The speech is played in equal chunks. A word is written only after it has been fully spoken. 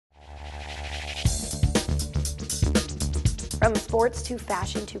From sports to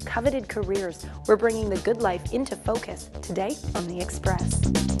fashion to coveted careers, we're bringing the good life into focus today on The Express.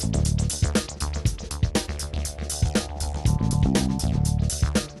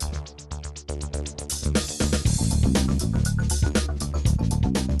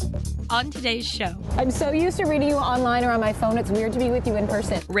 On today's show, I'm so used to reading you online or on my phone, it's weird to be with you in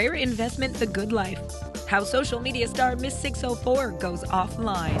person. Rare investment, the good life. How social media star Miss 604 goes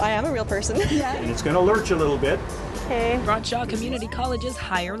offline. I am a real person. Yeah. And it's going to lurch a little bit. Okay. Broadshaw Community College's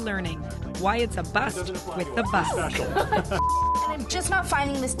higher learning. Why it's a bust with the bus. And I'm just not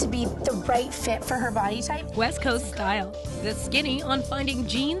finding this to be the right fit for her body type. West Coast style. The skinny on finding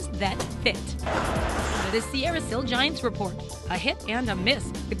jeans that fit. The Sierra Sil Giants Report. A hit and a miss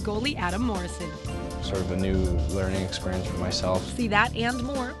with goalie Adam Morrison. Sort of a new learning experience for myself. See that and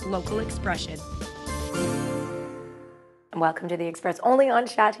more local expression. Welcome to The Express, only on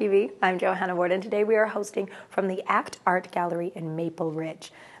Chat TV. I'm Johanna, and today we are hosting from the ACT Art Gallery in Maple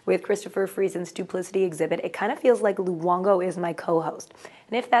Ridge. With Christopher Friesen's Duplicity exhibit, it kind of feels like Luongo is my co-host.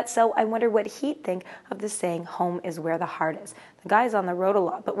 And if that's so, I wonder what he'd think of the saying, home is where the heart is. The guy's on the road a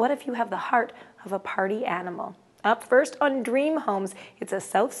lot, but what if you have the heart of a party animal? Up first on Dream Homes, it's a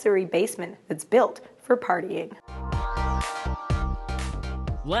South Surrey basement that's built for partying.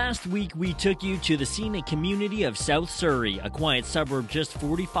 Last week, we took you to the scenic community of South Surrey, a quiet suburb just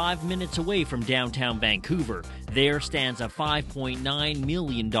 45 minutes away from downtown Vancouver. There stands a $5.9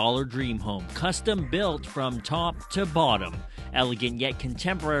 million dream home, custom built from top to bottom. Elegant yet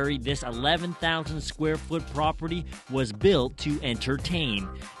contemporary, this 11,000 square foot property was built to entertain.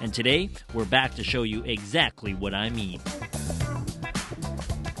 And today, we're back to show you exactly what I mean.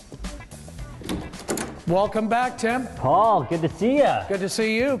 Welcome back, Tim. Paul, good to see you. Good to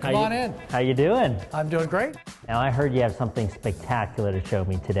see you. Come on in. How you doing? I'm doing great. Now, I heard you have something spectacular to show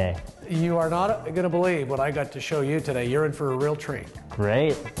me today. You are not going to believe what I got to show you today. You're in for a real treat.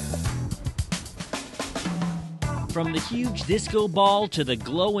 Great. From the huge disco ball to the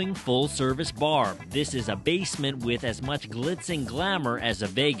glowing full-service bar, this is a basement with as much glitz and glamour as a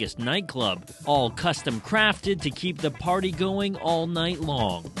Vegas nightclub, all custom crafted to keep the party going all night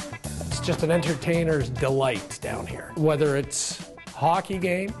long. It's just an entertainer's delight down here. Whether it's hockey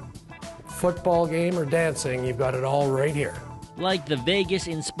game, football game, or dancing, you've got it all right here. Like the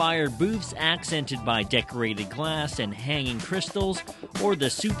Vegas-inspired booths accented by decorated glass and hanging crystals, or the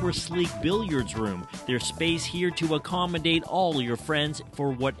super sleek billiards room, there's space here to accommodate all your friends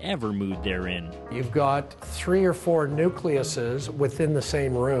for whatever mood they're in. You've got 3 or 4 nucleuses within the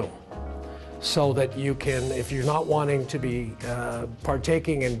same room, so that you can, if you're not wanting to be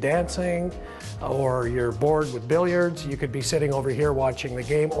partaking in dancing or you're bored with billiards, you could be sitting over here watching the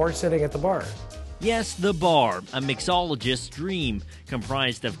game or sitting at the bar. Yes, the bar, a mixologist's dream,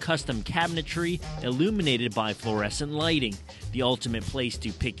 comprised of custom cabinetry illuminated by fluorescent lighting, the ultimate place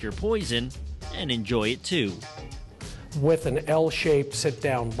to pick your poison and enjoy it too. With an L-shaped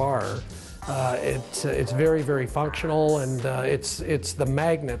sit-down bar, it's very, very functional, and it's the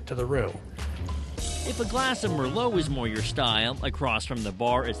magnet to the room. If a glass of Merlot is more your style, across from the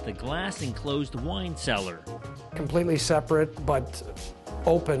bar is the glass-enclosed wine cellar. Completely separate, but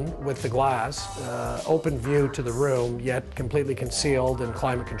open with the glass, open view to the room, yet completely concealed and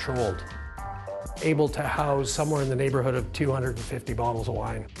climate-controlled. Able to house somewhere in the neighborhood of 250 bottles of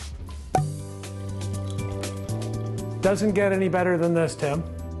wine. Doesn't get any better than this, Tim.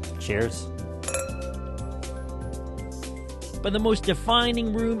 Cheers. But the most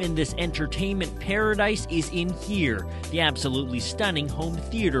defining room in this entertainment paradise is in here, the absolutely stunning home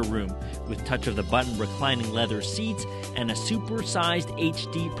theater room, with touch-of-the-button reclining leather seats and a super-sized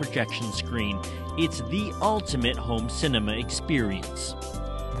HD projection screen. It's the ultimate home cinema experience.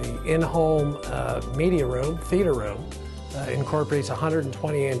 The in-home media room, theater room, incorporates a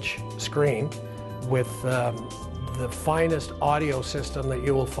 120-inch screen with the finest audio system that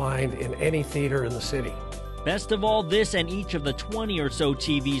you will find in any theater in the city. Best of all, this and each of the 20 or so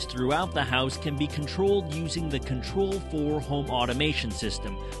TVs throughout the house can be controlled using the Control 4 home automation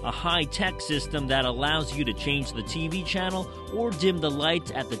system, a high-tech system that allows you to change the TV channel or dim the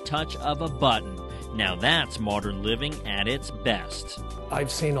lights at the touch of a button. Now that's modern living at its best.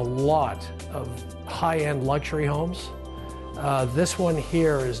 I've seen a lot of high-end luxury homes. This one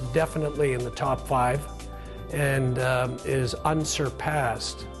here is definitely in the top 5 and is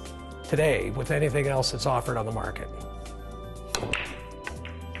unsurpassed today with anything else that's offered on the market.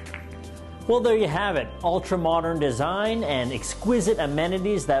 Well, there you have it. Ultra-modern design and exquisite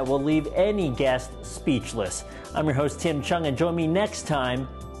amenities that will leave any guest speechless. I'm your host, Tim Chung, and join me next time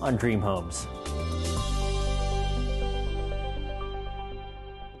on Dream Homes.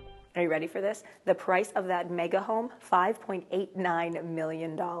 Are you ready for this? The price of that mega home, $5.89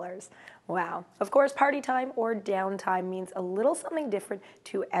 million. Wow. Of course, party time or downtime means a little something different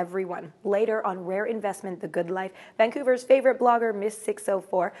to everyone. Later on Rare Investment, The Good Life, Vancouver's favorite blogger, Miss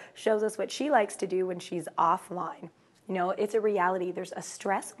 604, shows us what she likes to do when she's offline. You know, it's a reality. There's a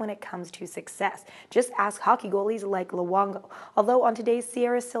stress when it comes to success. Just ask hockey goalies like Luongo. Although on today's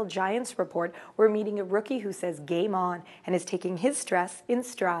Sierra Sil Giants Report, we're meeting a rookie who says game on and is taking his stress in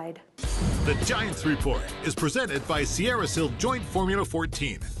stride. The Giants Report is presented by Sierra Sil Joint Formula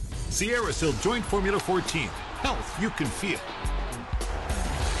 14. Sierra Sil Joint Formula 14. Health you can feel.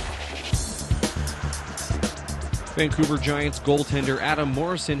 Vancouver Giants goaltender Adam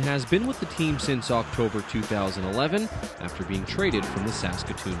Morrison has been with the team since October 2011 after being traded from the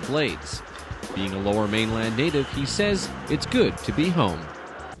Saskatoon Blades. Being a Lower Mainland native, he says it's good to be home.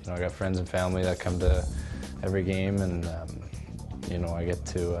 I got friends and family that come to every game, and I get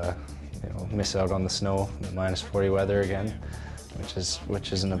to miss out on the snow, the -40 weather again,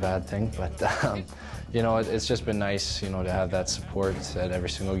 which isn't a bad thing. But it's just been nice, to have that support at every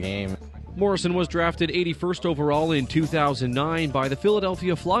single game. Morrison was drafted 81st overall in 2009 by the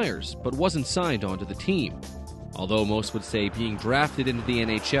Philadelphia Flyers, but wasn't signed onto the team. Although most would say being drafted into the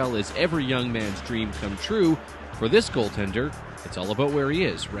NHL is every young man's dream come true, for this goaltender, it's all about where he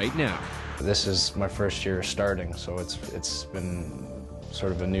is right now. This is my first year starting, so it's been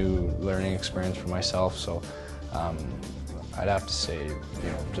sort of a new learning experience for myself. So I'd have to say,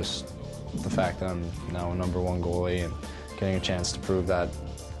 just the fact that I'm now a #1 goalie and getting a chance to prove that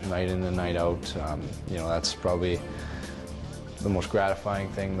night in and night out, that's probably the most gratifying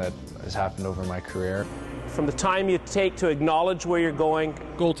thing that has happened over my career. From the time you take to acknowledge where you're going.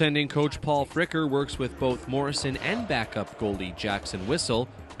 Goaltending coach Paul Fricker works with both Morrison and backup goalie Jackson Whistle,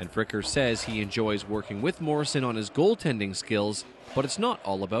 and Fricker says he enjoys working with Morrison on his goaltending skills, but it's not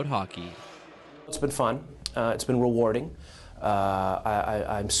all about hockey. It's been fun. It's been rewarding.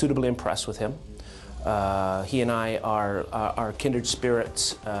 I'm suitably impressed with him. He and I are kindred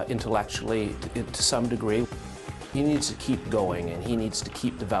spirits intellectually to some degree. He needs to keep going, and he needs to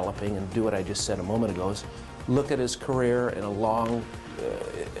keep developing and do what I just said a moment ago, is look at his career in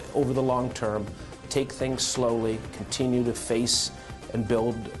over the long term, take things slowly, continue to face and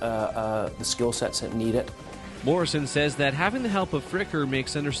build the skill sets that need it. Morrison says that having the help of Fricker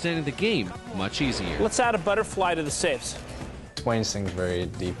makes understanding the game much easier. Let's add a butterfly to the saves. Explains things very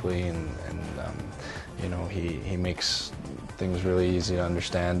deeply, and he makes things really easy to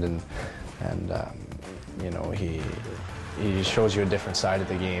understand, and he shows you a different side of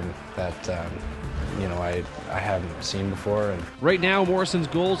the game that I haven't seen before. And right now, Morrison's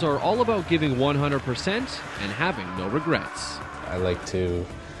goals are all about giving 100% and having no regrets. I like to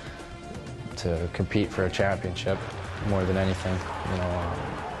compete for a championship more than anything.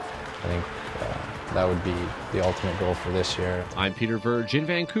 I think that would be the ultimate goal for this year. I'm Peter Verge in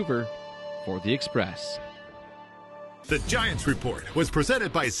Vancouver for The Express. The Giants Report was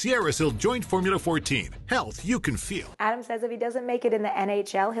presented by Sierra Sil Joint Formula 14. Health you can feel. Adam says if he doesn't make it in the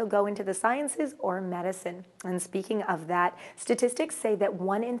NHL, he'll go into the sciences or medicine. And speaking of that, statistics say that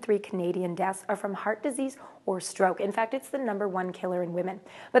 1 in 3 Canadian deaths are from heart disease or stroke. In fact, it's the #1 killer in women.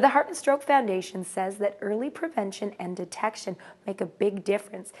 But the Heart and Stroke Foundation says that early prevention and detection make a big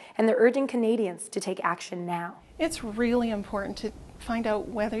difference, and they're urging Canadians to take action now. It's really important to find out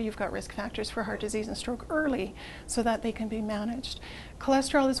whether you've got risk factors for heart disease and stroke early so that they can be managed.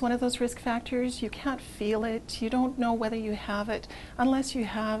 Cholesterol is one of those risk factors. You can't feel it. You don't know whether you have it unless you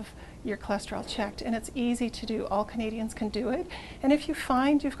have your cholesterol checked, and it's easy to do. All Canadians can do it. And if you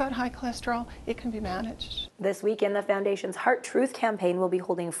find you've got high cholesterol, it can be managed. This weekend, the Foundation's Heart Truth campaign will be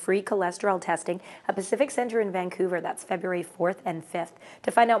holding free cholesterol testing at Pacific Centre in Vancouver. That's February 4th and 5th.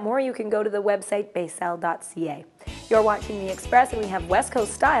 To find out more, you can go to the website basel.ca. You're watching The Express, and we have West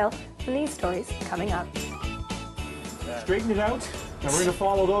Coast style and these stories coming up. Straighten it out, and we're going to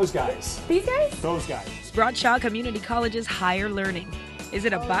follow those guys. These guys? Those guys. Broadshaw Community College's Higher Learning. Is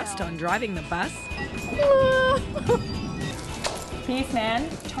it a bust on driving the bus? Peace, man.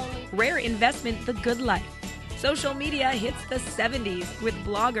 Rare Investment, The Good Life. Social media hits the 70s with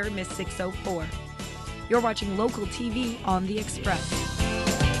blogger Miss 604. You're watching local TV on The Express.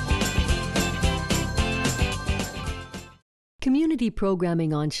 Community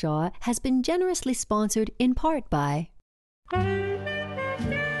programming on Shaw has been generously sponsored in part by...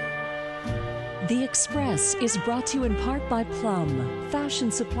 The Express is brought to you in part by Plum, fashion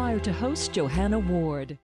supplier to host Johanna Ward.